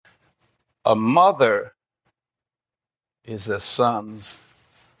A mother is a son's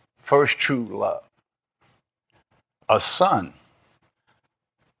first true love. A son,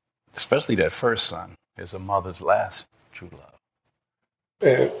 especially that first son, is a mother's last true love.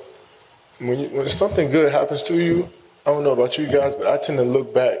 And when something good happens to you, I don't know about you guys, but I tend to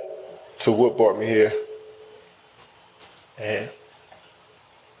look back to what brought me here. And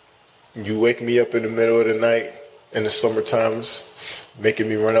you wake me up in the middle of the night in the summer times, making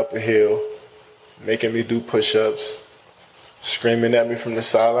me run up a hill, making me do push-ups, screaming at me from the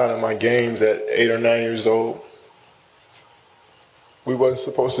sideline of my games at 8 or 9 years old. We wasn't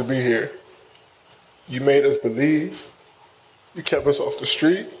supposed to be here. You made us believe. You kept us off the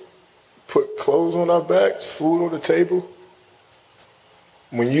street, put clothes on our backs, food on the table.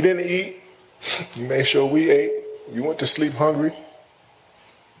 When you didn't eat, you made sure we ate. You went to sleep hungry.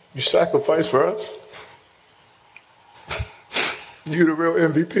 You sacrificed for us. You the real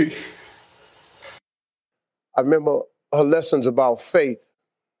MVP. I remember her lessons about faith.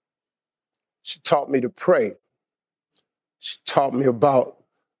 She taught me to pray. She taught me about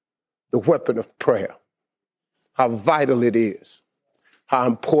the weapon of prayer, how vital it is, how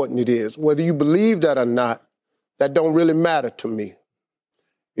important it is. Whether you believe that or not, that don't really matter to me.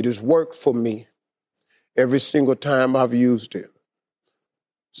 It has worked for me every single time I've used it.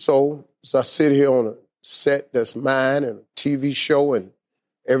 So as I sit here on a set that's mine and a TV show and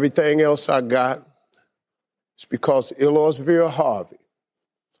everything else I got, it's because Eloise Vera Harvey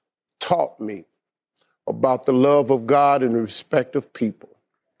taught me about the love of God and the respect of people.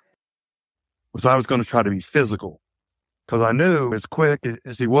 Was I was going to try to be physical because I knew as quick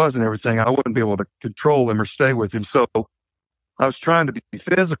as he was and everything, I wouldn't be able to control him or stay with him. So I was trying to be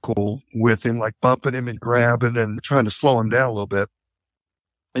physical with him, like bumping him and grabbing and trying to slow him down a little bit.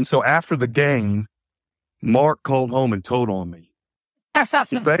 And so after the game, Mark called home and told on me.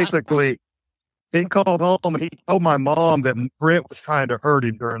 Basically, he called home and he told my mom that Brent was trying to hurt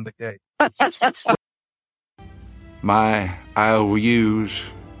him during the game. My IOUs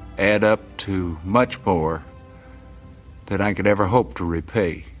add up to much more than I could ever hope to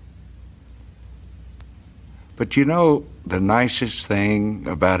repay. But you know, the nicest thing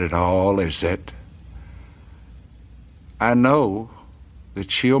about it all is that I know that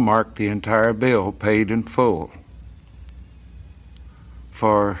she'll mark the entire bill paid in full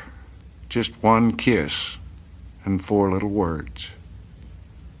for just one kiss and 4 little words.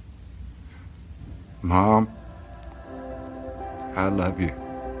 Mom, I love you.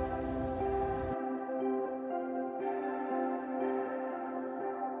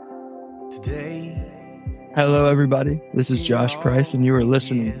 Hello, everybody. This is Josh Price, and you are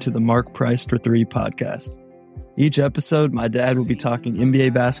listening to the Mark Price for 3 podcast. Each episode, my dad will be talking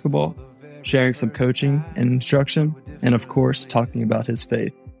NBA basketball, sharing some coaching and instruction, and of course, talking about his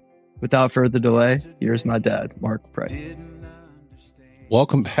faith. Without further delay, here's my dad, Mark Price.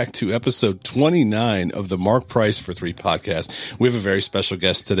 Welcome back to episode 29 of the Mark Price for 3 podcast. We have a very special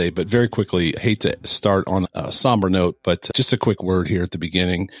guest today, but very quickly, I hate to start on a somber note, but just a quick word here at the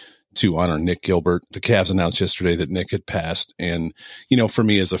beginning to honor Nick Gilbert. The Cavs announced yesterday that Nick had passed. And, you know, for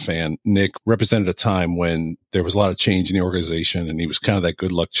me as a fan, Nick represented a time when there was a lot of change in the organization and he was kind of that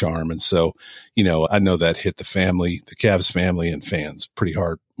good luck charm. And so, you know, I know that hit the family, the Cavs family and fans pretty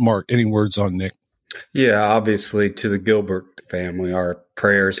hard. Mark, any words on Nick? Yeah, obviously to the Gilbert family, our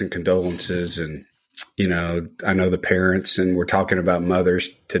prayers and condolences. And, you know, I know the parents, and we're talking about mothers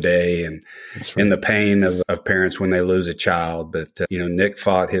today and, That's right. and the pain of parents when they lose a child. But, you know, Nick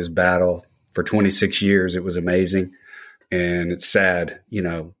fought his battle for 26 years. It was amazing. And it's sad, you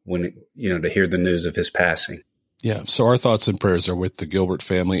know, when, to hear the news of his passing. Yeah. So our thoughts and prayers are with the Gilbert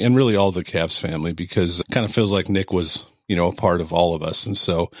family and really all the Cavs family, because it kind of feels like Nick was, you know, a part of all of us. And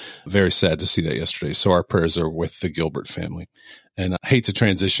so very sad to see that yesterday. So our prayers are with the Gilbert family. And I hate to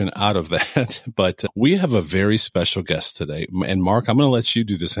transition out of that, but we have a very special guest today. And Mark, I'm going to let you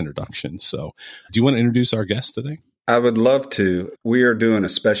do this introduction. So do you want to introduce our guest today? I would love to. We are doing a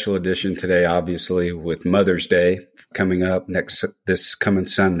special edition today, obviously, with Mother's Day coming up this coming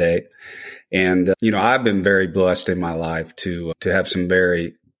Sunday. And, I've been very blessed in my life to have some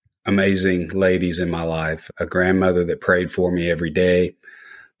very amazing ladies in my life, a grandmother that prayed for me every day.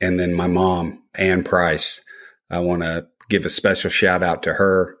 And then my mom, Ann Price. I want to give a special shout out to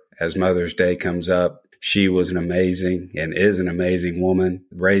her as Mother's Day comes up. She was an amazing and is an amazing woman,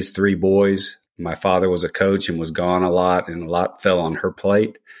 raised 3 boys. My father was a coach and was gone a lot, and a lot fell on her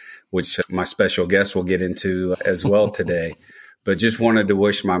plate, which my special guest will get into as well today. But just wanted to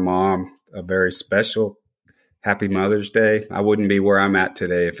wish my mom a very special happy Mother's Day. I wouldn't be where I'm at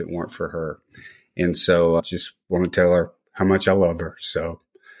today if it weren't for her. And so I just want to tell her how much I love her. So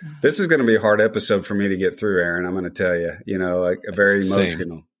This is going to be a hard episode for me to get through, Aaron. I'm going to tell you, like a very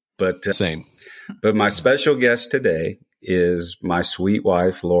emotional, Same. But my special guest today is my sweet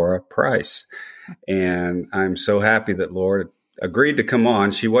wife, Laura Price. And I'm so happy that Laura agreed to come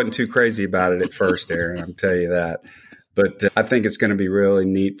on. She wasn't too crazy about it at first, Aaron, I'll tell you that. But I think it's going to be really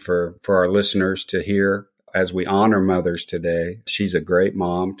neat for our listeners to hear as we honor mothers today. She's a great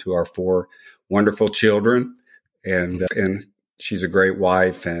mom to our 4 wonderful children, and she's a great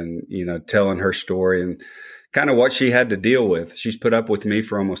wife, and, telling her story and kind of what she had to deal with. She's put up with me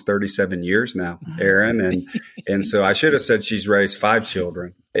for almost 37 years now, Aaron. And so I should have said she's raised 5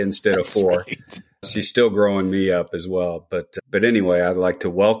 children instead of 4. Right. She's still growing me up as well. But anyway, I'd like to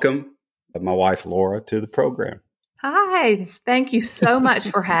welcome my wife, Laura, to the program. Hi. Thank you so much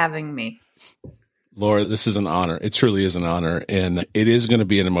for having me. Laura, this is an honor. It truly is an honor. And it is going to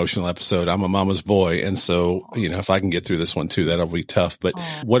be an emotional episode. I'm a mama's boy. And so, if I can get through this one too, that'll be tough. But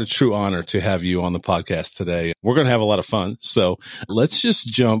what a true honor to have you on the podcast today. We're going to have a lot of fun. So let's just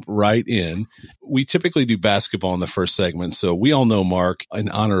jump right in. We typically do basketball in the first segment. So we all know, Mark, in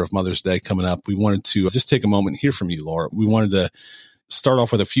honor of Mother's Day coming up, we wanted to just take a moment and hear from you, Laura. We wanted to start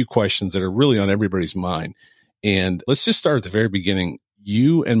off with a few questions that are really on everybody's mind. And let's just start at the very beginning.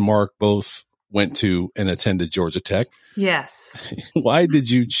 You and Mark both went to and attended Georgia Tech. Yes. Why did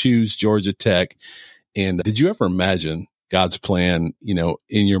you choose Georgia Tech? And did you ever imagine God's plan, in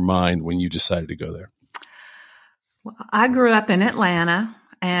your mind when you decided to go there? Well, I grew up in Atlanta,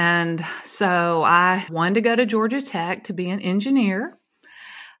 and so I wanted to go to Georgia Tech to be an engineer.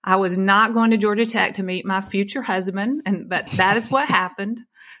 I was not going to Georgia Tech to meet my future husband, but that is what happened.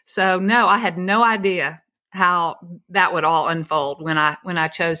 So no, I had no idea how that would all unfold when I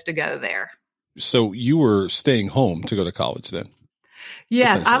chose to go there. So you were staying home to go to college then?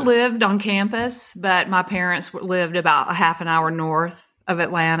 Yes, I lived on campus, but my parents lived about a half an hour north of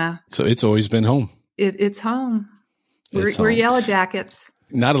Atlanta. So it's always been home. It's home. We're Yellow Jackets.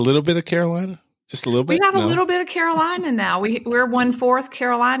 Not a little bit of Carolina? Just a little bit? We have a little bit of Carolina now. We're 1/4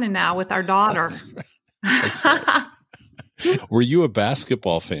 Carolina now with our daughter. That's right. That's right. Were you a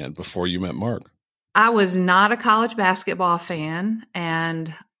basketball fan before you met Mark? I was not a college basketball fan,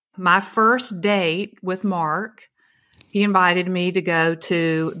 and my first date with Mark, he invited me to go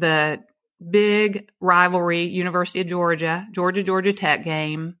to the big rivalry University of Georgia Tech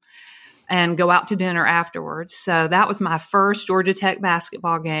game and go out to dinner afterwards. So that was my first Georgia Tech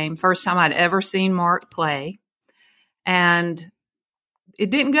basketball game, first time I'd ever seen Mark play. And it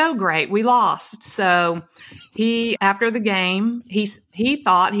didn't go great. We lost. So after the game, he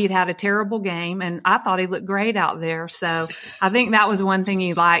thought he'd had a terrible game, and I thought he looked great out there. So I think that was one thing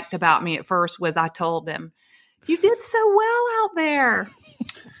he liked about me at first was I told him, "You did so well out there."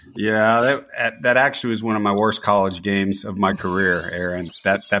 Yeah, that actually was one of my worst college games of my career, Aaron,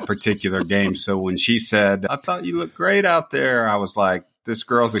 that particular game. So when she said, "I thought you looked great out there," I was like, this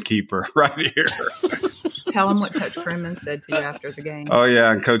girl's a keeper right here. Tell him what Coach Crimmins said to you after the game. Oh, yeah.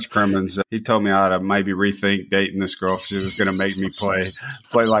 And Coach Crimmins, he told me I ought to maybe rethink dating this girl if she was going to make me play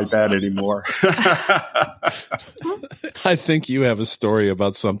like that anymore. I think you have a story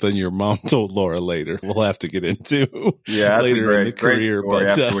about something your mom told Laura later. We'll have to get into later in the career. But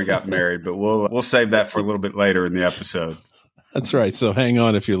after we got married, but we'll save that for a little bit later in the episode. That's right. So hang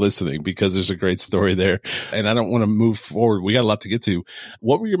on if you're listening, because there's a great story there. And I don't want to move forward. We got a lot to get to.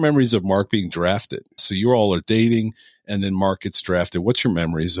 What were your memories of Mark being drafted? So you all are dating and then Mark gets drafted. What's your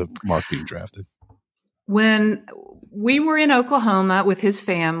memories of Mark being drafted? When we were in Oklahoma with his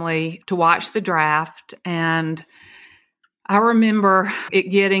family to watch the draft, and I remember it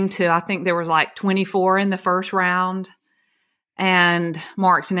getting to, I think there was like 24 in the first round, and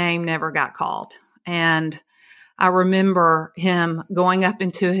Mark's name never got called. And I remember him going up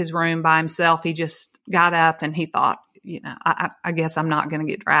into his room by himself. He just got up and he thought, I guess I'm not going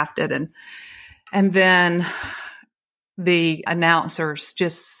to get drafted. And then the announcers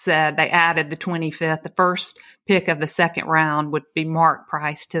just said they added the 25th. The first pick of the second round would be Mark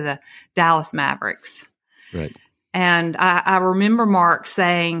Price to the Dallas Mavericks. Right. And I remember Mark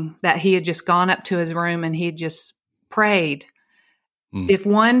saying that he had just gone up to his room and he had just prayed. If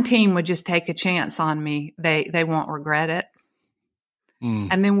one team would just take a chance on me, they won't regret it.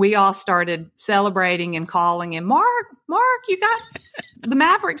 And then we all started celebrating and calling him, Mark, you got the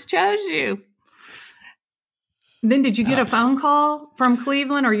Mavericks chose you. Then did you get a phone call from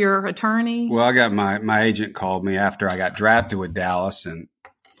Cleveland or your attorney? Well, I got my agent called me after I got drafted with Dallas, and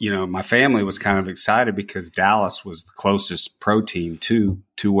my family was kind of excited because Dallas was the closest pro team to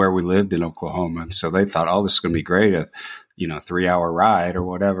where we lived in Oklahoma, and so they thought, "Oh, this is going to be great." 3-hour ride or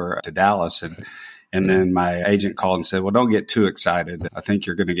whatever to Dallas. And then my agent called and said, well, don't get too excited. I think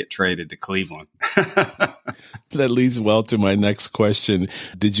you're going to get traded to Cleveland. That leads well to my next question.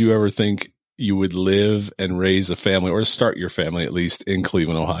 Did you ever think you would live and raise a family, or start your family at least, in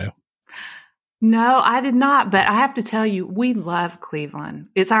Cleveland, Ohio? No, I did not. But I have to tell you, we love Cleveland.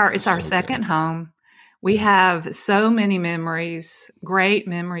 It's our second home. We have so many memories, great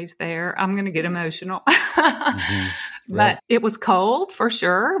memories there. I'm going to get emotional. But it was cold for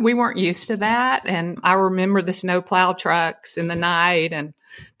sure. We weren't used to that. And I remember the snowplow trucks in the night and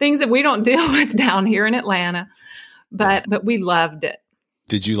things that we don't deal with down here in Atlanta. But we loved it.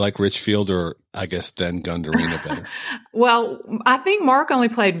 Did you like Richfield, or I guess then Gund Arena better? Well, I think Mark only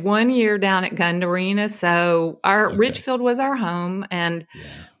played 1 year down at Gund Arena. So Richfield was our home. And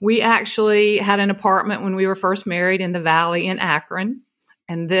we actually had an apartment when we were first married in the Valley in Akron,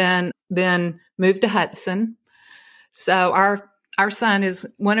 and then moved to Hudson. So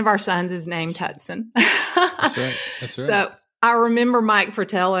one of our sons is named Hudson. That's right. So I remember Mike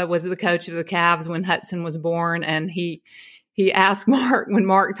Fratello was the coach of the Cavs when Hudson was born, and he asked Mark, when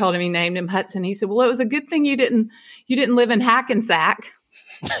Mark told him he named him Hudson, he said, well, it was a good thing you didn't live in Hackensack.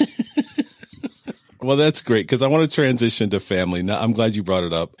 Well, that's great, because I want to transition to family. Now, I'm glad you brought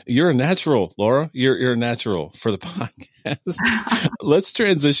it up. You're a natural, Laura. You're a natural for the podcast. Let's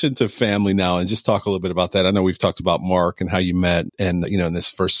transition to family now and just talk a little bit about that. I know we've talked about Mark and how you met, and in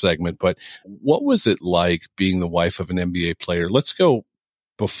this first segment, but what was it like being the wife of an NBA player? Let's go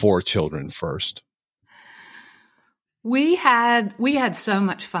before children first. We had so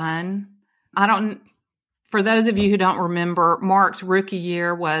much fun. For those of you who don't remember, Mark's rookie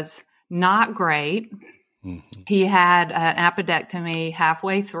year was not great. Mm-hmm. He had an appendectomy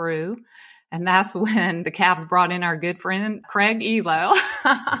halfway through, and that's when the Cavs brought in our good friend, Craig Elo.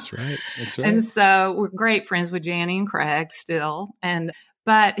 That's right. And so we're great friends with Janny and Craig still.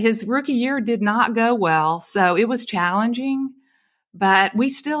 But his rookie year did not go well. So it was challenging, but we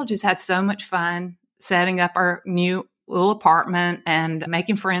still just had so much fun setting up our new little apartment and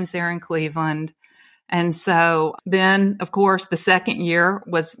making friends there in Cleveland. And so then, of course, the second year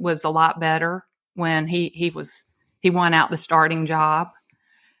was a lot better when he won out the starting job.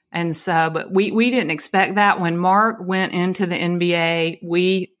 And so, but we didn't expect that. When Mark went into the NBA,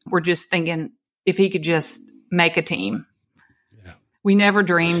 we were just thinking if he could just make a team. Yeah. We never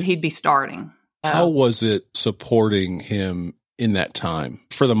dreamed he'd be starting. How was it supporting him in that time?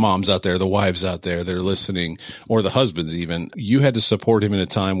 For the moms out there, the wives out there that are listening, or the husbands even, you had to support him in a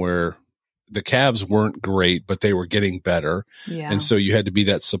time where the Cavs weren't great, but they were getting better. Yeah. And so you had to be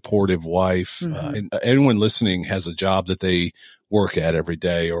that supportive wife. Mm-hmm. And anyone listening has a job that they work at every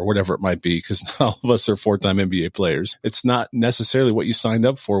day or whatever it might be, because not all of us are 4-time NBA players. It's not necessarily what you signed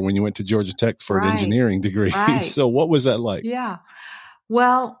up for when you went to Georgia Tech for an engineering degree. Right. So what was that like? Yeah.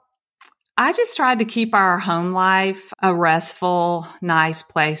 Well, I just tried to keep our home life a restful, nice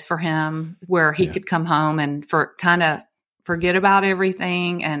place for him where he could come home and forget about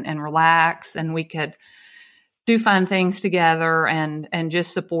everything and relax, and we could do fun things together and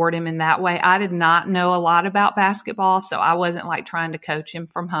just support him in that way. I did not know a lot about basketball, so I wasn't like trying to coach him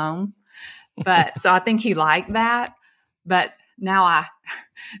from home. But so I think he liked that. But now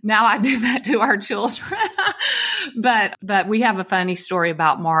I do that to our children. But we have a funny story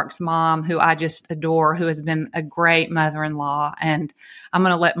about Mark's mom, who I just adore, who has been a great mother-in-law. And I'm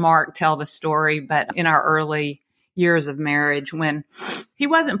going to let Mark tell the story. But in our early years of marriage, when he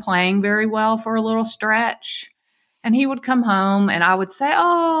wasn't playing very well for a little stretch, and he would come home and I would say,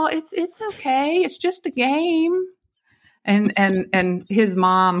 "Oh, it's okay. It's just a game." And his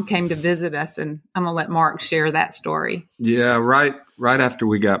mom came to visit us, and I'm going to let Mark share that story. Yeah, right after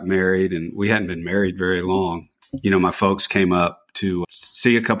we got married, and we hadn't been married very long, my folks came up to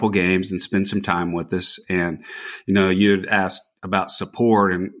see a couple games and spend some time with us. And, you had asked about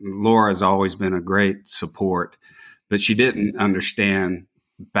support, and Laura has always been a great support, but she didn't understand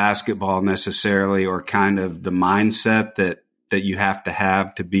basketball necessarily, or kind of the mindset that you have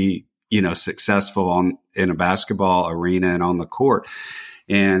to be, successful in a basketball arena and on the court.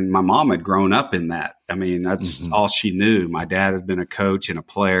 And my mom had grown up in that. I mean, that's all she knew. My dad had been a coach and a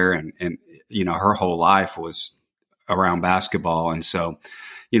player, and her whole life was around basketball. And so,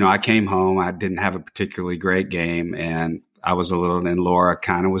 I came home, I didn't have a particularly great game, and I was and Laura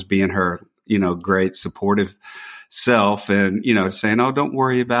kind of was being her, great supportive self, and, saying, "Oh, don't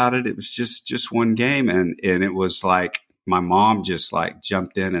worry about it. It was just one game." And it was like, my mom just like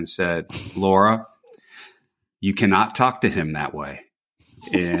jumped in and said, "Laura, you cannot talk to him that way."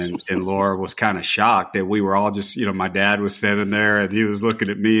 And Laura was kind of shocked that we were all just, my dad was standing there and he was looking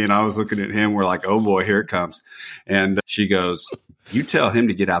at me and I was looking at him. We're like, "Oh boy, here it comes." And she goes, "You tell him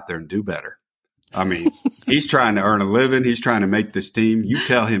to get out there and do better." I mean, he's trying to earn a living. He's trying to make this team. You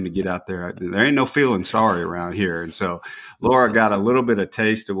tell him to get out there. There ain't no feeling sorry around here. And so Laura got a little bit of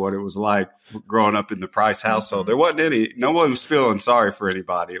taste of what it was like growing up in the Price household. There wasn't no one was feeling sorry for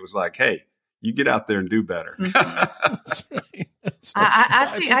anybody. It was like, hey, you get out there and do better. That's right. That's right.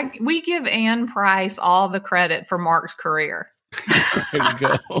 I think we give Ann Price all the credit for Mark's career. There you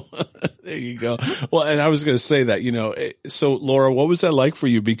go. There you go. Well, and I was going to say that, so Laura, what was that like for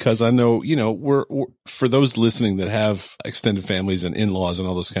you? Because I know, we're for those listening that have extended families and in-laws and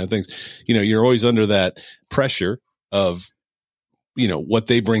all those kind of things, you're always under that pressure of, what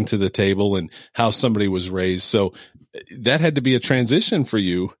they bring to the table and how somebody was raised. So that had to be a transition for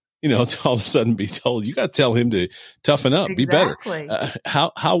you, to all of a sudden be told, you got to tell him to toughen up, be better.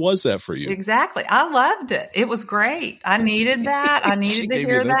 How was that for you? Exactly. I loved it. It was great. I needed that. I needed to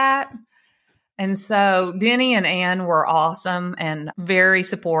hear that. And so Denny and Ann were awesome and very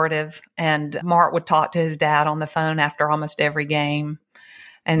supportive. And Mark would talk to his dad on the phone after almost every game.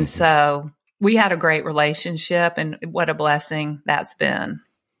 And so we had a great relationship, and what a blessing that's been.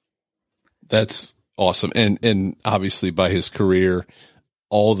 That's awesome. And obviously by his career,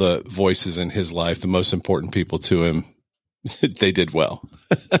 all the voices in his life, the most important people to him, they did well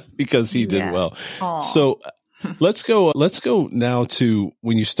because he did well. Aww. So let's go now to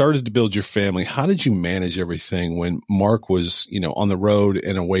when you started to build your family. How did you manage everything when Mark was, on the road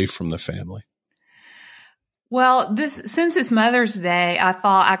and away from the family? Well, since it's Mother's Day, I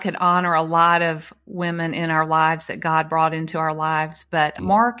thought I could honor a lot of women in our lives that God brought into our lives. But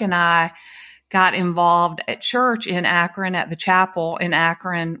Mark and I got involved at church in Akron, at the chapel in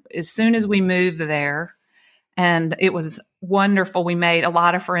Akron, as soon as we moved there. And it was wonderful. We made a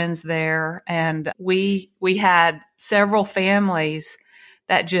lot of friends there. And we had several families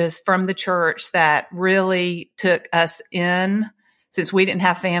that just from the church that really took us in, since we didn't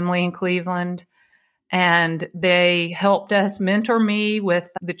have family in Cleveland. And they helped us mentor me with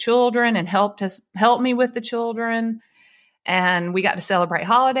the children and help me with the children. And we got to celebrate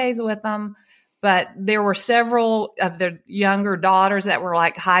holidays with them. But there were several of the younger daughters that were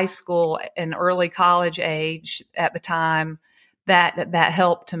like high school and early college age at the time that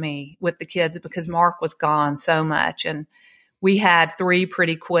helped me with the kids because Mark was gone so much. And we had 3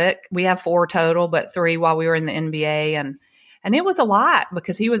 pretty quick. We have 4 total, but 3 while we were in the NBA. And it was a lot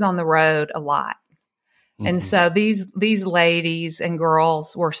because he was on the road a lot. Mm-hmm. And so these ladies and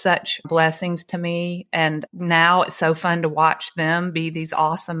girls were such blessings to me. And now it's so fun to watch them be these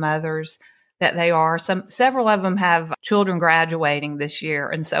awesome mothers that they are. Several of them have children graduating this year.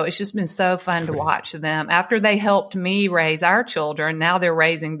 And so it's just been so fun to watch them. After they helped me raise our children, now they're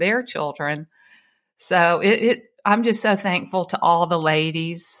raising their children. So I'm just so thankful to all the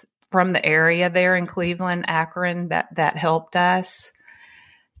ladies from the area there in Cleveland, Akron, that helped us.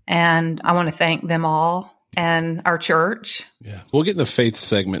 And I want to thank them all and our church. Yeah. We'll get in the faith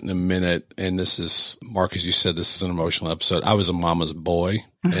segment in a minute. And this is, Mark, as you said, this is an emotional episode. I was a mama's boy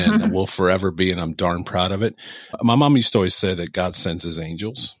and will forever be, and I'm darn proud of it. My mom used to always say that God sends his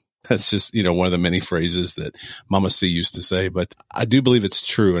angels. That's just, one of the many phrases that Mama C used to say, but I do believe it's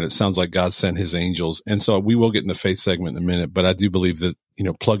true. And it sounds like God sent his angels. And so we will get in the faith segment in a minute, but I do believe that,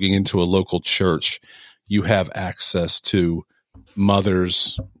 plugging into a local church, you have access to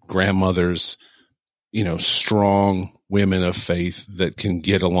mothers, grandmothers, strong women of faith that can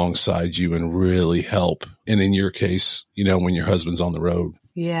get alongside you and really help. And in your case, when your husband's on the road.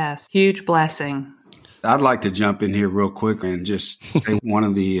 Yes. Huge blessing. I'd like to jump in here real quick and just say one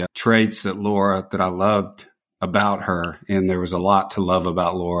of the traits that I loved about her, and there was a lot to love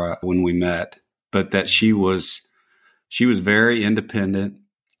about Laura when we met, but that she was very independent.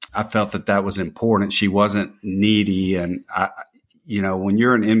 I felt that was important. She wasn't needy. And when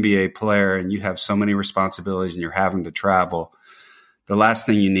you're an NBA player and you have so many responsibilities and you're having to travel, the last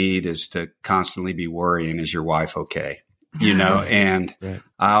thing you need is to constantly be worrying, is your wife okay? And right.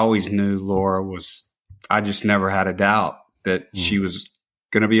 I always knew Laura I just never had a doubt that she was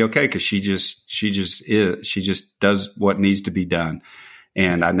going to be okay, because she just does what needs to be done.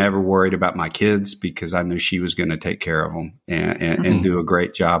 And I never worried about my kids because I knew she was going to take care of them and do a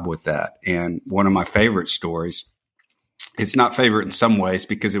great job with that. And one of my favorite stories, it's not favorite in some ways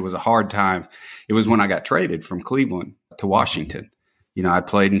because it was a hard time. It was when I got traded from Cleveland to Washington. I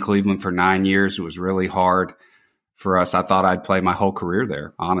played in Cleveland for 9 years. It was really hard for us. I thought I'd play my whole career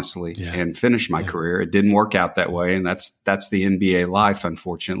there, honestly, and finish my career. It didn't work out that way. And that's the NBA life,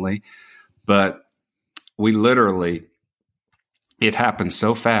 unfortunately. But it happened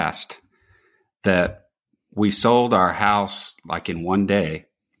so fast that we sold our house like in one day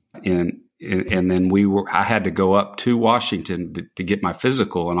in And then I had to go up to Washington to get my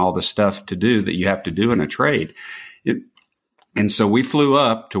physical and all the stuff to do that you have to do in a trade. And so we flew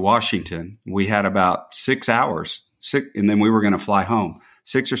up to Washington. We had about 6 hours, and then we were going to fly home,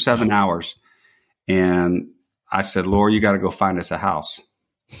 6 or 7 hours. And I said, Laura, you got to go find us a house,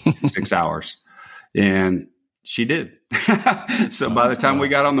 6 hours. And she did. So by the time we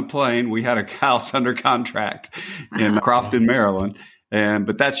got on the plane, we had a house under contract in Crofton, Maryland.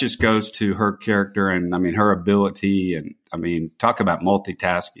 But that just goes to her character and, I mean, her ability. And, I mean, talk about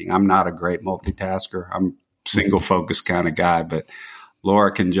multitasking. I'm not a great multitasker. I'm single focus kind of guy, but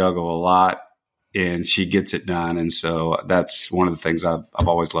Laura can juggle a lot and she gets it done. And so that's one of the things I've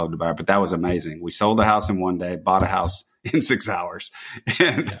always loved about her. But that was amazing. We sold a house in one day, bought a house in 6 hours,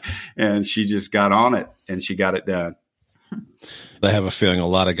 and she just got on it and she got it done. I have a feeling a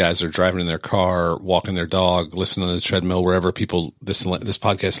lot of guys are driving in their car, walking their dog, listening on the treadmill, wherever this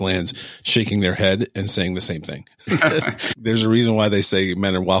podcast lands, shaking their head and saying the same thing. There's a reason why they say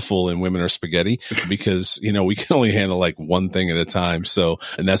men are waffle and women are spaghetti, because, you know, we can only handle like one thing at a time. So,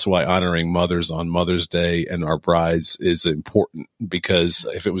 and that's why honoring mothers on Mother's Day and our brides is important, because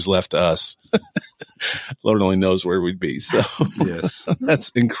if it was left to us, Lord only knows where we'd be. So yes. That's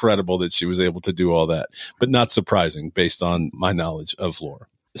incredible that she was able to do all that, but not surprising based on my knowledge of Laura.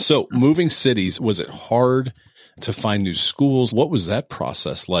 So moving cities, was it hard to find new schools? What was that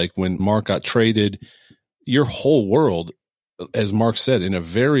process like when Mark got traded? Your whole world, as Mark said, in a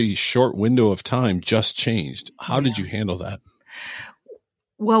very short window of time just changed. How did you handle that?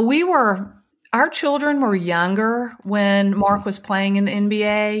 Well, our children were younger when Mark was playing in the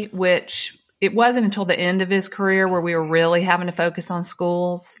NBA, which it wasn't until the end of his career where we were really having to focus on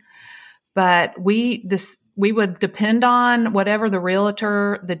schools. But we would depend on whatever the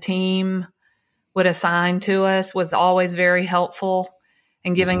realtor, the team would assign to us, was always very helpful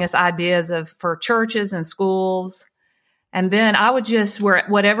in giving us ideas for churches and schools. And then I would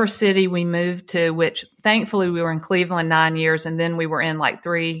whatever city we moved to, which thankfully we were in Cleveland 9 years, and then we were in like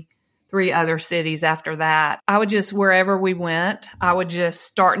three other cities after that. I would just, wherever we went, I would just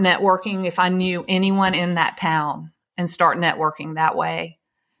start networking if I knew anyone in that town, and start networking that way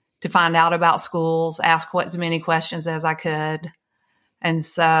to find out about schools, ask as many questions as I could. And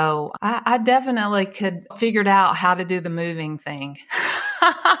so I definitely figured out how to do the moving thing.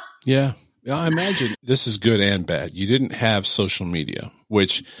 Yeah. I imagine this is good and bad. You didn't have social media,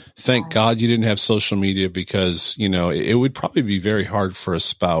 which thank God you didn't have social media, because, you know, it would probably be very hard for a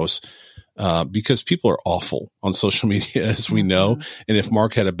spouse because people are awful on social media, as we know. And if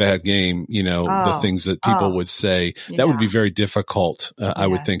Mark had a bad game, you know, the things that people would say, that would be very difficult, I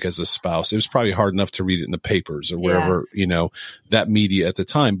would think, as a spouse. It was probably hard enough to read it in the papers or wherever, you know, that media at the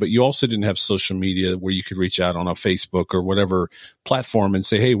time. But you also didn't have social media where you could reach out on a Facebook or whatever platform and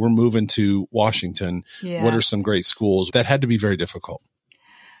say, hey, we're moving to Washington. Yeah. What are some great schools? That had to be very difficult.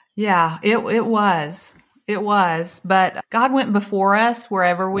 Yeah, it was. It was, but God went before us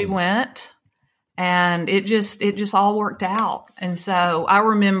wherever we went, and it just all worked out. And so I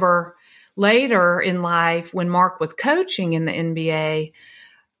remember later in life when Mark was coaching in the NBA,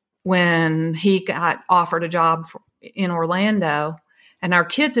 when he got offered a job in Orlando, and our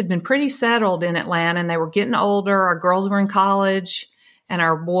kids had been pretty settled in Atlanta, and they were getting older. Our girls were in college, and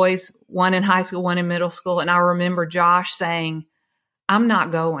our boys, one in high school, one in middle school. And I remember Josh saying, I'm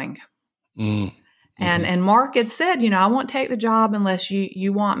not going. And Mark had said, you know, I won't take the job unless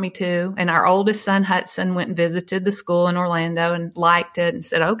you want me to. And our oldest son, Hudson, went and visited the school in Orlando and liked it and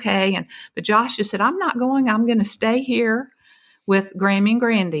said, okay. But Josh just said, I'm not going. I'm going to stay here with Grammy and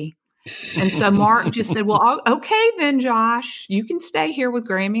Grandy. And so Mark just said, well, okay then, Josh, you can stay here with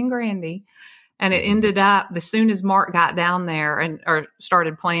Grammy and Grandy. And it ended up, as soon as Mark got down there or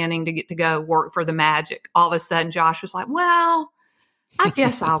started planning to get to go work for the Magic, all of a sudden Josh was like, well, I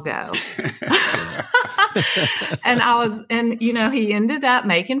guess I'll go. And you know, he ended up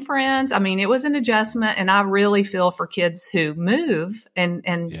making friends. I mean, it was an adjustment, and I really feel for kids who move and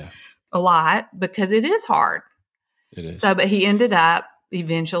a lot, because it is hard. It is. So, but he ended up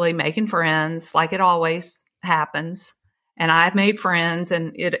eventually making friends, like it always happens. And I made friends,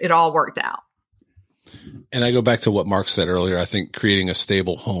 and it all worked out. And I go back to what Mark said earlier. I think creating a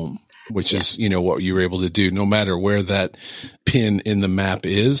stable home, which is, you know, what you were able to do, no matter where that pin in the map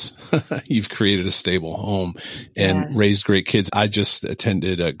is, you've created a stable home and raised great kids. I just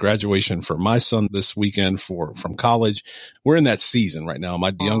attended a graduation for my son this weekend from college. We're in that season right now.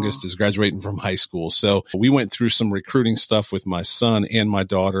 My youngest is graduating from high school. So we went through some recruiting stuff with my son and my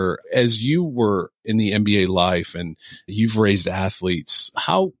daughter. As you were in the NBA life and you've raised athletes,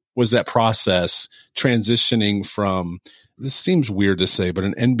 how was that process transitioning from, this seems weird to say, but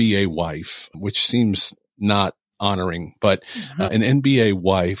an NBA wife, which seems not honoring, but an NBA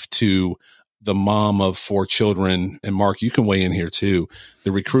wife to the mom of 4 children. And Mark, you can weigh in here too,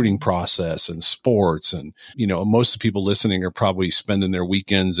 the recruiting process and sports. And, most of the people listening are probably spending their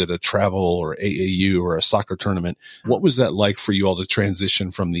weekends at a travel or AAU or a soccer tournament. What was that like for you all to transition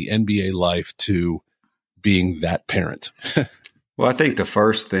from the NBA life to being that parent? Well, I think the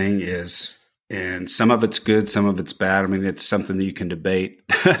first thing is, and some of it's good, some of it's bad. I mean, it's something that you can debate.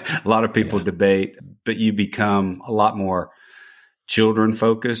 A lot of people debate, but you become a lot more children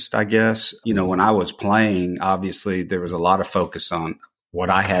focused, I guess. When I was playing, obviously there was a lot of focus on what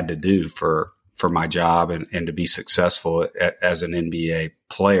I had to do for my job and to be successful as an NBA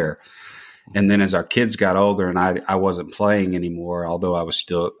player. And then as our kids got older and I wasn't playing anymore, although I was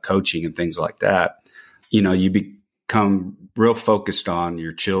still coaching and things like that, you become real focused on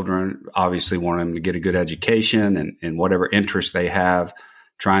your children, obviously want them to get a good education and whatever interest they have,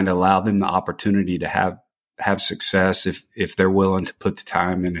 trying to allow them the opportunity to have success if they're willing to put the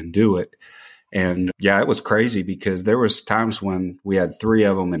time in and do it. And it was crazy because there was times when we had 3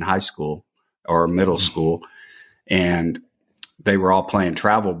 of them in high school or middle school, and they were all playing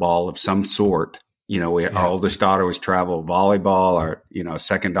travel ball of some sort. Our oldest daughter was travel volleyball, our,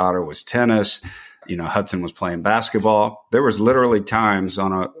 second daughter was tennis. Hudson was playing basketball. There was literally times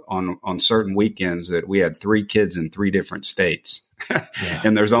on certain weekends that we had 3 kids in 3 different states.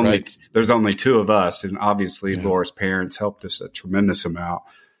 And there's only 2 of us. And obviously Laura's parents helped us a tremendous amount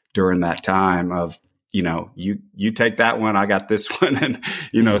during that time of, you take that one, I got this one, and,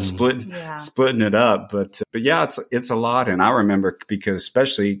 splitting it up. But it's a lot. And I remember because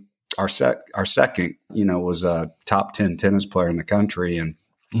especially our second, was a top 10 tennis player in the country. And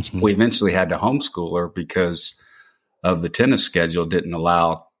we eventually had to homeschool her because of the tennis schedule didn't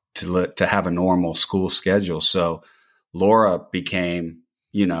allow to have a normal school schedule. So Laura became,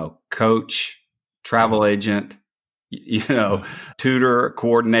 coach, travel agent, tutor,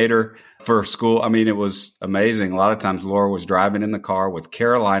 coordinator for school. I mean, it was amazing. A lot of times Laura was driving in the car with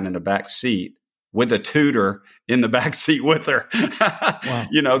Caroline in the back seat with a tutor in the back seat with her,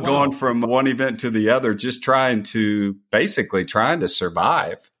 going from one event to the other, just trying to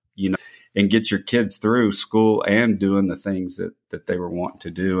survive, and get your kids through school and doing the things that they were wanting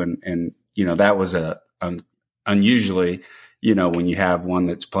to do. And that was unusually, when you have one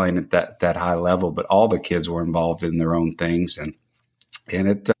that's playing at that high level, but all the kids were involved in their own things. And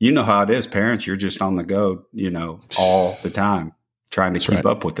it, how it is, parents, you're just on the go, all the time, trying to keep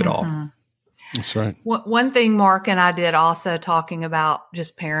up with it all. That's right. One thing Mark and I did also talking about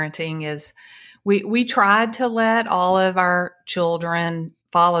just parenting is we tried to let all of our children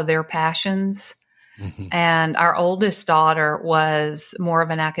follow their passions. And our oldest daughter was more of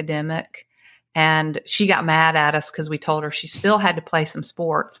an academic, and she got mad at us because we told her she still had to play some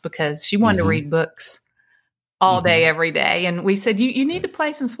sports because she wanted to read books all day, every day. And we said, you need to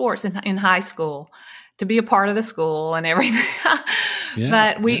play some sports in high school to be a part of the school and everything.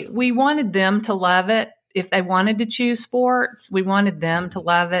 But we wanted them to love it. If they wanted to choose sports, we wanted them to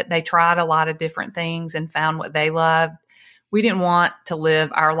love it. They tried a lot of different things and found what they loved. We didn't want to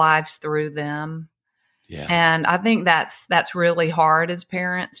live our lives through them. Yeah. And I think that's really hard as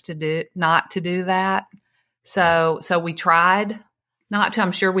parents not to do that. So we tried not to.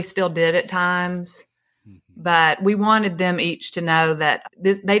 I'm sure we still did at times, but we wanted them each to know that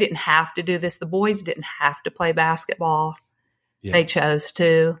they didn't have to do this. The boys didn't have to play basketball. Yeah. They chose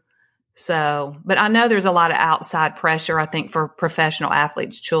to. So, but I know there's a lot of outside pressure, I think, for professional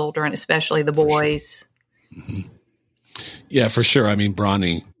athletes' children, especially the boys. Sure. Yeah, for sure. I mean,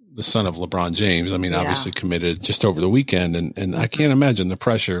 Bronny, the son of LeBron James, obviously committed just over the weekend. And I can't imagine the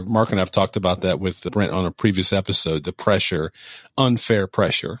pressure. Mark and I have talked about that with Brent on a previous episode, the pressure, unfair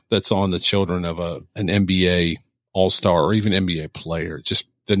pressure that's on the children of an NBA all-star or even NBA player. Just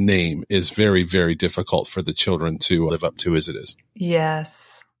the name is very, very difficult for the children to live up to as it is.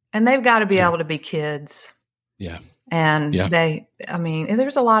 Yes. And they've got to be able to be kids. Yeah. And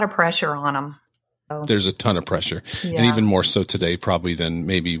there's a lot of pressure on them. There's a ton of pressure, and even more so today, probably than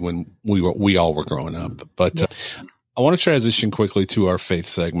maybe when we all were growing up. But I want to transition quickly to our faith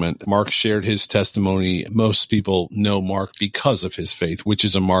segment. Mark shared his testimony. Most people know Mark because of his faith, which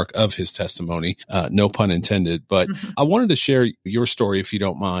is a mark of his testimony. No pun intended. But I wanted to share your story, if you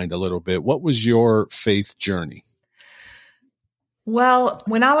don't mind, a little bit. What was your faith journey? Well,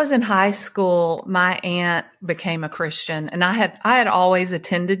 when I was in high school, my aunt became a Christian, and I had always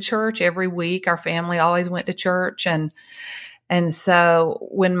attended church every week. Our family always went to church. And so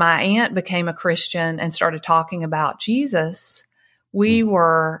when my aunt became a Christian and started talking about Jesus, we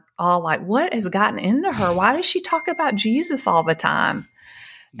were all like, what has gotten into her? Why does she talk about Jesus all the time?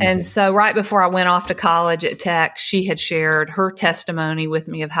 And so right before I went off to college at Tech, she had shared her testimony with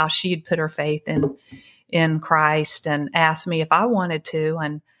me of how she had put her faith in Christ and asked me if I wanted to.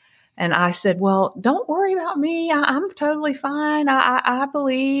 And I said, well, don't worry about me. I'm totally fine. I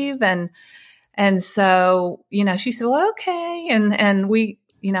believe. And so, she said, well, okay. And we,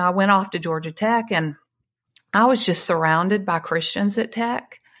 I went off to Georgia Tech, and I was just surrounded by Christians at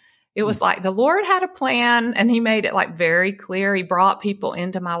Tech. It was like the Lord had a plan, and he made it like very clear. He brought people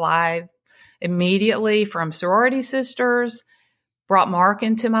into my life immediately from sorority sisters, brought Mark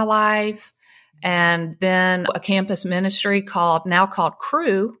into my life, and then a campus ministry called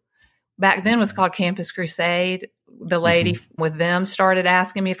Cru. Back then was called Campus Crusade. The lady with them started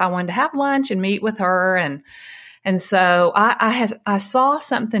asking me if I wanted to have lunch and meet with her. And so I saw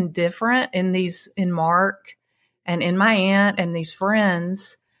something different in Mark and in my aunt and these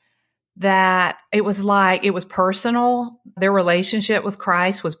friends, that it was personal. Their relationship with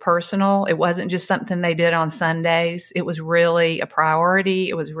Christ was personal. It wasn't just something they did on Sundays. It was really a priority.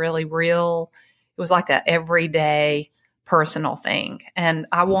 It was really real. It was like a everyday personal thing. And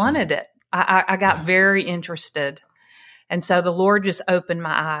I wanted it. I got very interested. And so the Lord just opened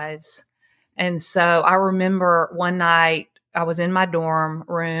my eyes. And so I remember one night I was in my dorm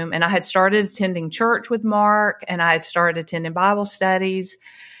room, and I had started attending church with Mark, and I had started attending Bible studies.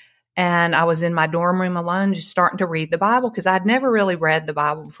 And I was in my dorm room alone, just starting to read the Bible, because I'd never really read the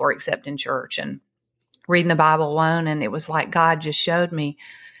Bible before except in church, and reading the Bible alone. And it was like God just showed me,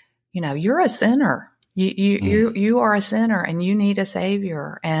 you're a sinner. You are a sinner, and you need a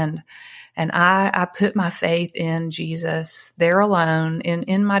Savior. And I put my faith in Jesus there alone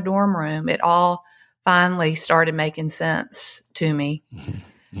in my dorm room. It all finally started making sense to me.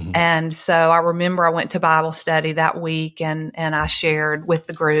 And so I remember I went to Bible study that week, and I shared with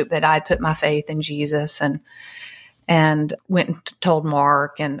the group that I put my faith in Jesus, and went and told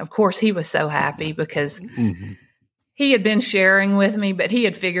Mark. And of course he was so happy, because he had been sharing with me, but he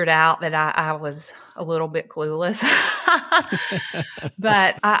had figured out that I was a little bit clueless.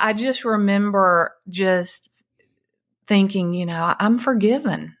 But I just remember just thinking, I'm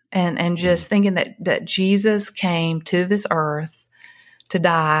forgiven, and just thinking that Jesus came to this earth to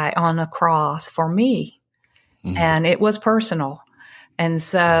die on a cross for me. And it was personal. And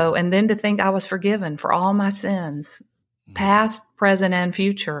so, and then to think I was forgiven for all my sins, past, present, and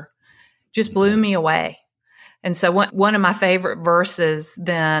future, just blew me away. And so one of my favorite verses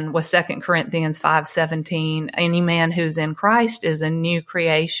then was 2 Corinthians 5:17. Any man who's in Christ is a new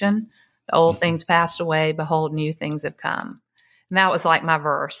creation. The old things passed away. Behold, new things have come. And that was like my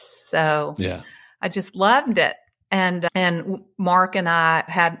verse. So I just loved it. And Mark and I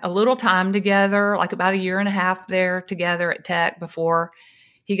had a little time together, like about a year and a half there together at Tech before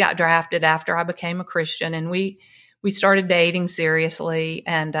he got drafted, after I became a Christian. And we started dating seriously.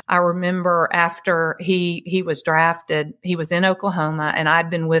 And I remember after he was drafted, he was in Oklahoma, and I'd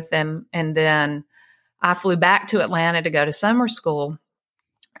been with him. And then I flew back to Atlanta to go to summer school.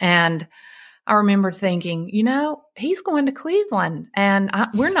 And I remember thinking, he's going to Cleveland, and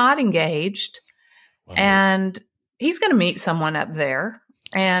we're not engaged. Wow. And he's going to meet someone up there,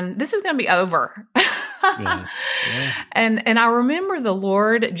 and this is going to be over. And I remember the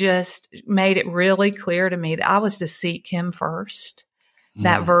Lord just made it really clear to me that I was to seek him first.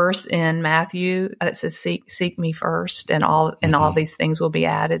 That verse in Matthew, it says, seek me first, and all these things will be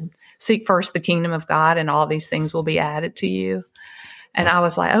added. Seek first the kingdom of God, and all these things will be added to you. And I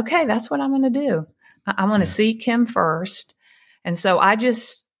was like, okay, that's what I'm going to do. I'm going to seek him first. And so I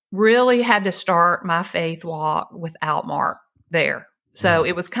just really had to start my faith walk without Mark there. So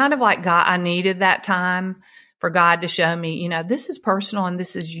it was kind of like God, I needed that time for God to show me, this is personal, and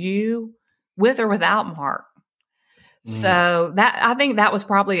this is you with or without Mark. So I think that was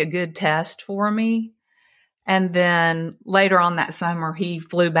probably a good test for me. And then later on that summer, he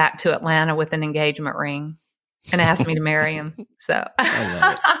flew back to Atlanta with an engagement ring and asked me to marry him. So I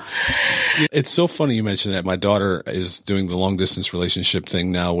love it. It's so funny you mentioned that. My daughter is doing the long distance relationship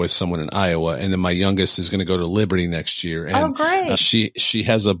thing now with someone in Iowa, and then my youngest is going to go to Liberty next year. And great! She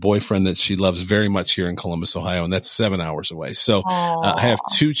has a boyfriend that she loves very much here in Columbus, Ohio, and that's 7 hours away. So I have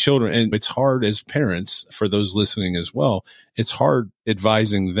 2 children, and it's hard as parents, for those listening as well. It's hard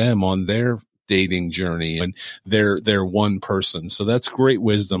advising them on their dating journey, and they're one person. So that's great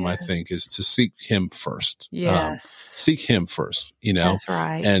wisdom, I think, is to seek him first. Yes. Seek him first, That's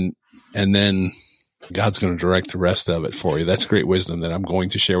right. And then God's going to direct the rest of it for you. That's great wisdom that I'm going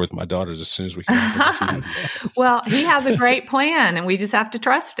to share with my daughters as soon as we can. Well, he has a great plan, and we just have to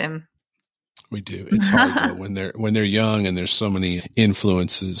trust him. We do. It's hard though when they're young and there's so many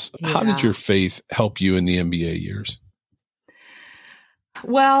influences. Yeah. How did your faith help you in the NBA years?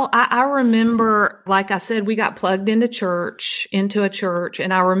 Well, I remember, like I said, we got plugged into a church,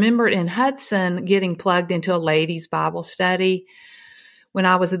 and I remember in Hudson getting plugged into a ladies' Bible study when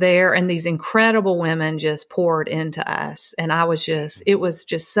I was there, and these incredible women just poured into us. And it was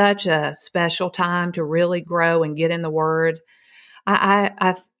just such a special time to really grow and get in the Word.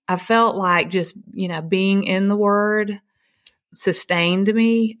 I felt like just, being in the Word sustained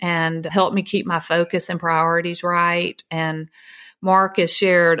me and helped me keep my focus and priorities right. And Mark has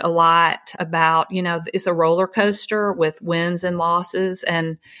shared a lot about, it's a roller coaster with wins and losses.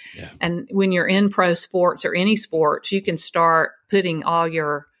 And when you're in pro sports or any sports, you can start putting all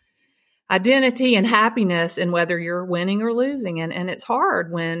your identity and happiness in whether you're winning or losing. And it's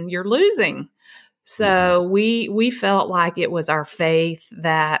hard when you're losing. So we felt like it was our faith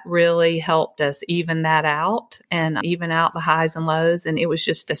that really helped us even that out and even out the highs and lows. And it was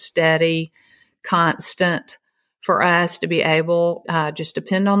just a steady, constant for us to be able just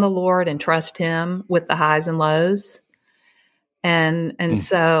depend on the Lord and trust Him with the highs and lows. And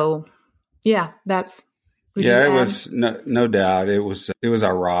so, that's. It was no doubt. It was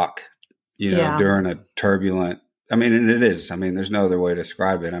our rock, during a turbulent. I mean, and it is. I mean, there's no other way to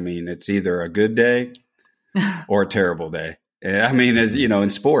describe it. I mean, it's either a good day or a terrible day. I mean, as you know, in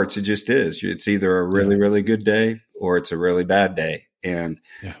sports, it just is. It's either a really, really good day or it's a really bad day, and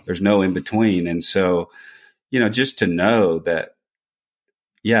there's no in between. And so, just to know that,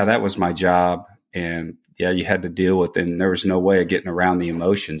 that was my job, and you had to deal with it, and there was no way of getting around the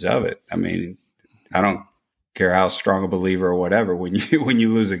emotions of it. I mean, I don't care how strong a believer or whatever. When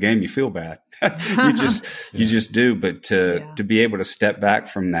you lose a game, you feel bad. you just do. But to be able to step back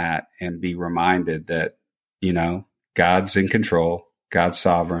from that and be reminded that, God's in control, God's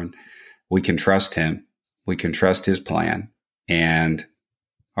sovereign. We can trust Him. We can trust His plan. And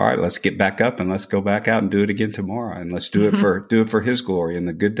all right, let's get back up and let's go back out and do it again tomorrow. And let's do it for His glory in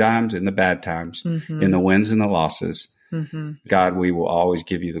the good times, in the bad times, in the wins and the losses. God, we will always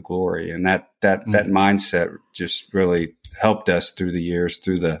give you the glory. And that mindset just really helped us through the years,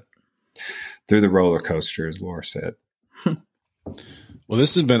 through the roller coaster, as Laura said. Well,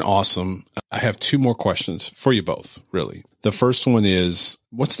 this has been awesome. I have two more questions for you both, really. The first one is,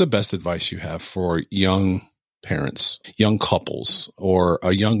 what's the best advice you have for young parents, young couples, or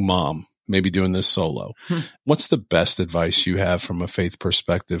a young mom maybe doing this solo? What's the best advice you have from a faith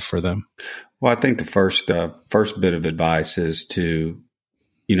perspective for them? Well, I think the first bit of advice is to,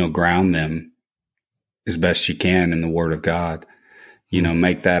 ground them as best you can in the Word of God.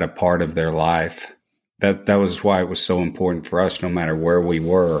 Make that a part of their life. That was why it was so important for us. No matter where we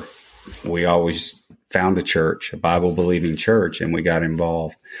were, we always found a church, a Bible believing church, and we got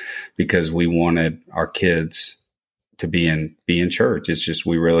involved because we wanted our kids to be in church. It's just,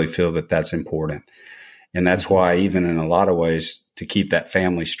 we really feel that that's important. And that's why, even in a lot of ways, to keep that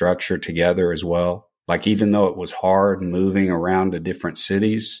family structure together as well. Like, even though it was hard moving around to different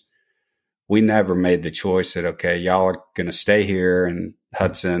cities, we never made the choice that, okay, y'all are going to stay here in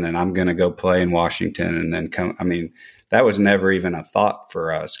Hudson and I'm going to go play in Washington and then come. I mean, that was never even a thought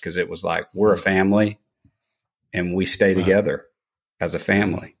for us, because it was like, we're a family and we stay together as a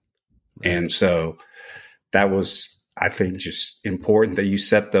family. And so that was, I think, just important that you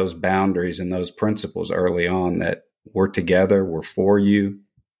set those boundaries and those principles early on, that we're together, we're for you,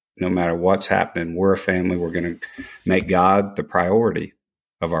 no matter what's happening. We're a family. We're going to make God the priority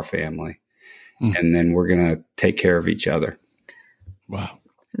of our family. And then we're going to take care of each other. Wow.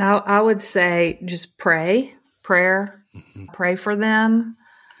 Now, I would say just pray for them,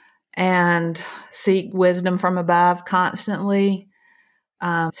 and seek wisdom from above constantly.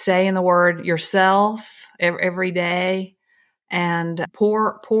 Stay in the Word yourself every day, and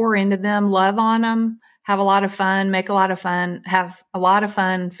pour into them, love on them, have a lot of fun, have a lot of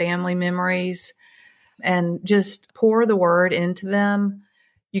fun family memories, and just pour the Word into them.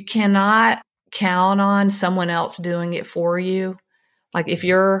 You cannot count on someone else doing it for you. Like, if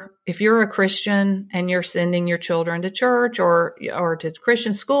you're a Christian and you're sending your children to church or to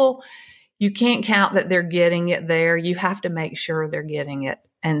Christian school, you can't count that they're getting it there. You have to make sure they're getting it.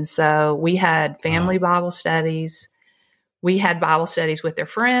 And so we had family Bible studies. We had Bible studies with their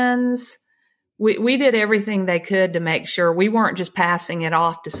friends. We did everything they could to make sure we weren't just passing it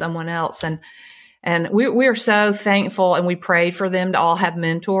off to someone else. And we are so thankful, and we prayed for them to all have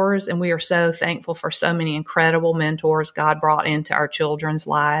mentors. And we are so thankful for so many incredible mentors God brought into our children's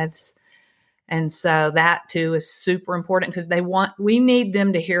lives. And so that too is super important, because we need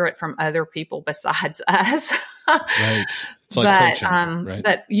them to hear it from other people besides us. Right. It's like coaching, right?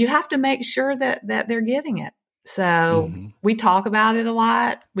 But you have to make sure that they're getting it. So we talk about it a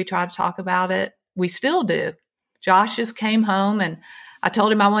lot. We try to talk about it. We still do. Josh just came home and I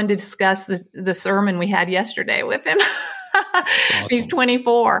told him I wanted to discuss the sermon we had yesterday with him. Awesome. He's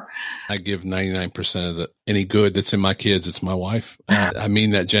 24. I give 99% of any good that's in my kids. It's my wife. I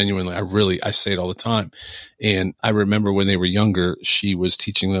mean that genuinely. I say it all the time. And I remember when they were younger, she was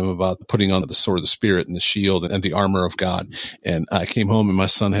teaching them about putting on the sword of the Spirit and the shield and the armor of God. And I came home and my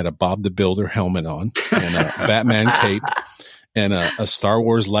son had a Bob the Builder helmet on and a Batman cape and a Star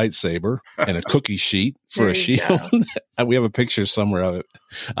Wars lightsaber and a cookie sheet for a shield. We have a picture somewhere of it.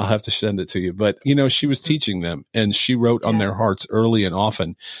 I'll have to send it to you. But, she was teaching them and she wrote on their hearts early and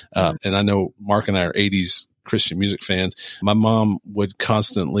often. And I know Mark and I are 80s Christian music fans. My mom would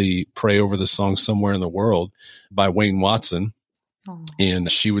constantly pray over the song Somewhere in the World by Wayne Watson. Oh.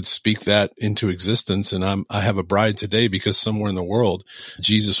 And she would speak that into existence. And I have a bride today because somewhere in the world,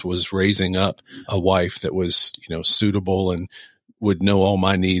 Jesus was raising up a wife that was, suitable and would know all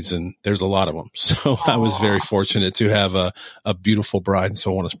my needs. And there's a lot of them. So I was very fortunate to have a beautiful bride. And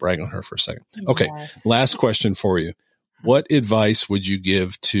so I want to brag on her for a second. Okay. Yes. Last question for you. What advice would you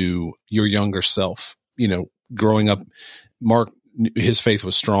give to your younger self? Growing up, Mark, his faith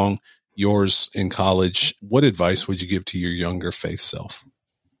was strong. Yours in college. What advice would you give to your younger faith self?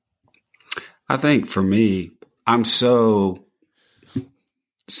 I think for me, I'm so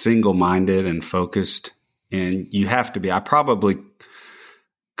single-minded and focused, and you have to be. I probably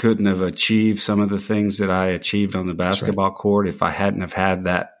couldn't have achieved some of the things that I achieved on the basketball court if I hadn't have had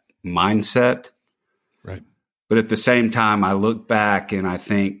that mindset. Right. But at the same time, I look back and I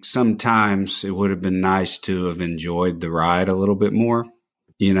think sometimes it would have been nice to have enjoyed the ride a little bit more,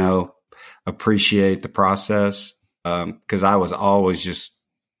 appreciate the process, because I was always just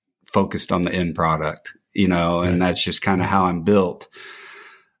focused on the end product, and that's just kind of how I'm built.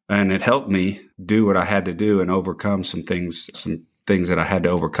 And it helped me do what I had to do and overcome some things that I had to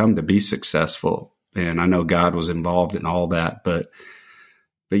overcome to be successful. And I know God was involved in all that, but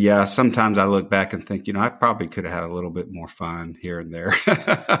yeah, sometimes I look back and think, I probably could have had a little bit more fun here and there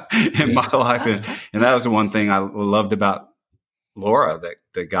in my life. And that was the one thing I loved about Laura,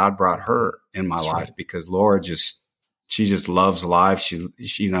 that God brought her in my life, because Laura she just loves life. She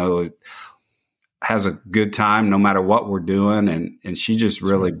has a good time no matter what we're doing. And she just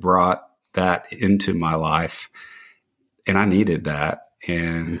really brought that into my life. And I needed that.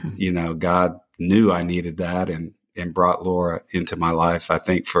 And, God knew I needed that and brought Laura into my life, I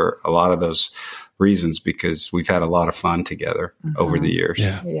think, for a lot of those reasons, because we've had a lot of fun together over the years.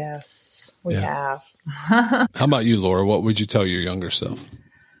 Yeah. Yes, we have. How about you, Laura? What would you tell your younger self?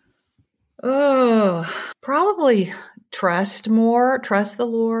 Oh, probably trust the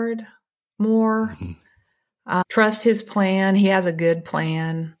Lord more, trust his plan. He has a good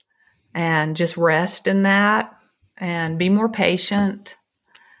plan, and just rest in that and be more patient.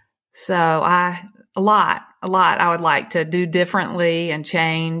 So a lot I would like to do differently and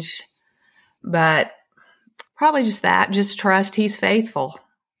change, but probably just trust he's faithful.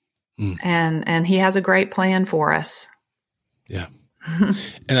 And he has a great plan for us. Yeah.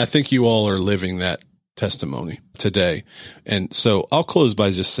 And I think you all are living that testimony today. And so I'll close by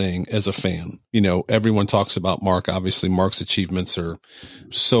just saying, as a fan, everyone talks about Mark. Obviously, Mark's achievements are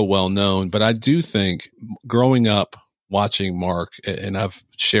so well known, but I do think growing up watching Mark, and I've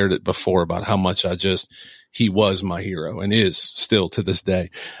shared it before about how much he was my hero and is still to this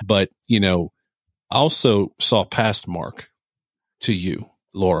day. But, I also saw past Mark to you,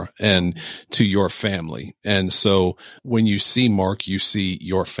 Laura, and to your family. And so when you see Mark, you see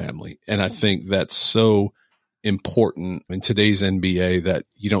your family. And I think that's so important in today's NBA that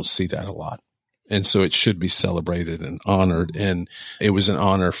you don't see that a lot. And so it should be celebrated and honored. And it was an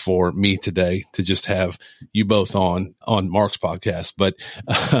honor for me today to just have you both on Mark's podcast,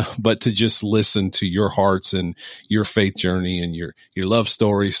 but to just listen to your hearts and your faith journey and your love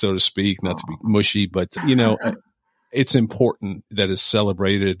story, so to speak, not to be mushy, but it's important that it's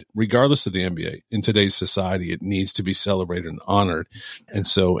celebrated regardless of the NBA. In today's society, it needs to be celebrated and honored. And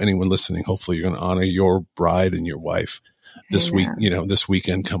so anyone listening, hopefully you're going to honor your bride and your wife this week, this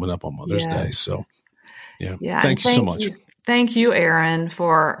weekend coming up on Mother's Day. So thank you so much. Thank you, Aaron,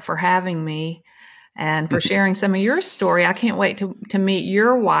 for having me and for sharing some of your story. I can't wait to meet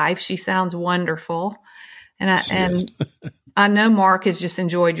your wife. She sounds wonderful. And I know Mark has just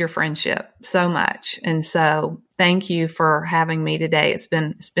enjoyed your friendship so much. And so thank you for having me today. It's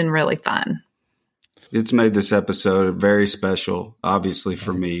been really fun. It's made this episode very special, obviously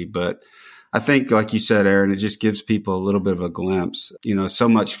for me, but I think, like you said, Aaron, it just gives people a little bit of a glimpse. You know, so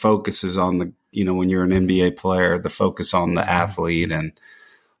much focus is on the, you know, when you're an NBA player, the focus on the athlete and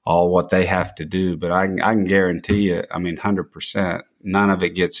all what they have to do. But I can guarantee you, I mean, 100%, none of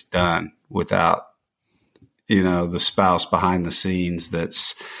it gets done without, you know, the spouse behind the scenes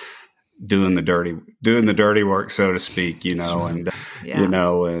that's doing the dirty work, so to speak, you know, and, you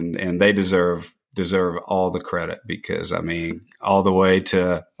know, and they deserve all the credit because, I mean, all the way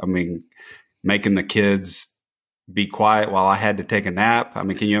to, I mean, making the kids be quiet while I had to take a nap. I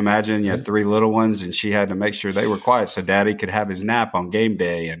mean, can you imagine? You had 3 little ones and she had to make sure they were quiet so daddy could have his nap on game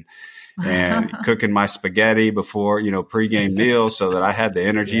day, and cooking my spaghetti before, you know, pregame meals so that I had the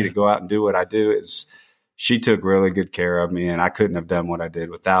energy to go out and do what I do. She took really good care of me, and I couldn't have done what I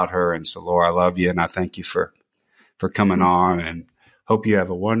did without her. And so, Laura, I love you, and I thank you for coming on, and hope you have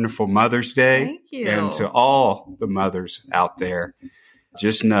a wonderful Mother's Day. Thank you. And to all the mothers out there,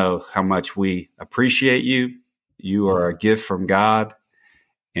 just know how much we appreciate you. You are a gift from God,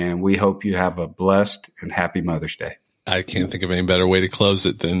 and we hope you have a blessed and happy Mother's Day. I can't think of any better way to close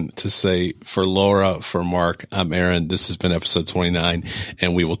it than to say, for Laura, for Mark, I'm Aaron. This has been episode 29,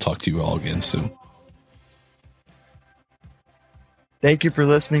 and we will talk to you all again soon. Thank you for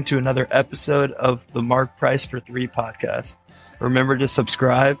listening to another episode of the Mark Price for 3 podcast. Remember to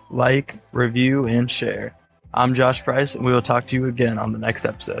subscribe, like, review, and share. I'm Josh Price, and we will talk to you again on the next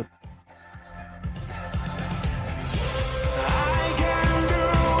episode.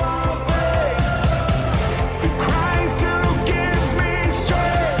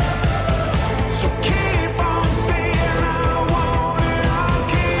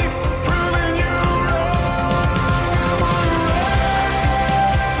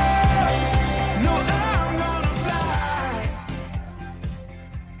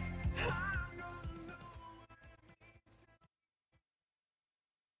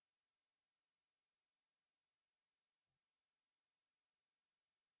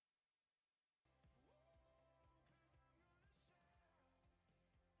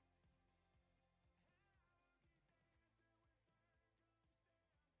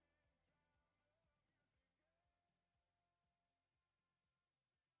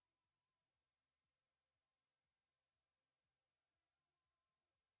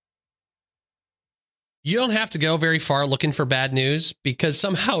 You don't have to go very far looking for bad news because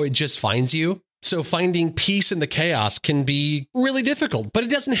somehow it just finds you. So finding peace in the chaos can be really difficult, but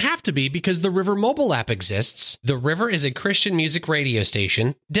it doesn't have to be because the River mobile app exists. The River is a Christian music radio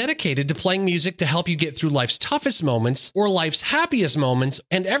station dedicated to playing music to help you get through life's toughest moments or life's happiest moments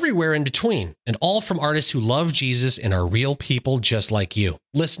and everywhere in between. And all from artists who love Jesus and are real people just like you.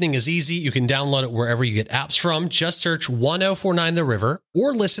 Listening is easy. You can download it wherever you get apps from. Just search 1049 The River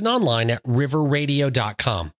or listen online at riverradio.com.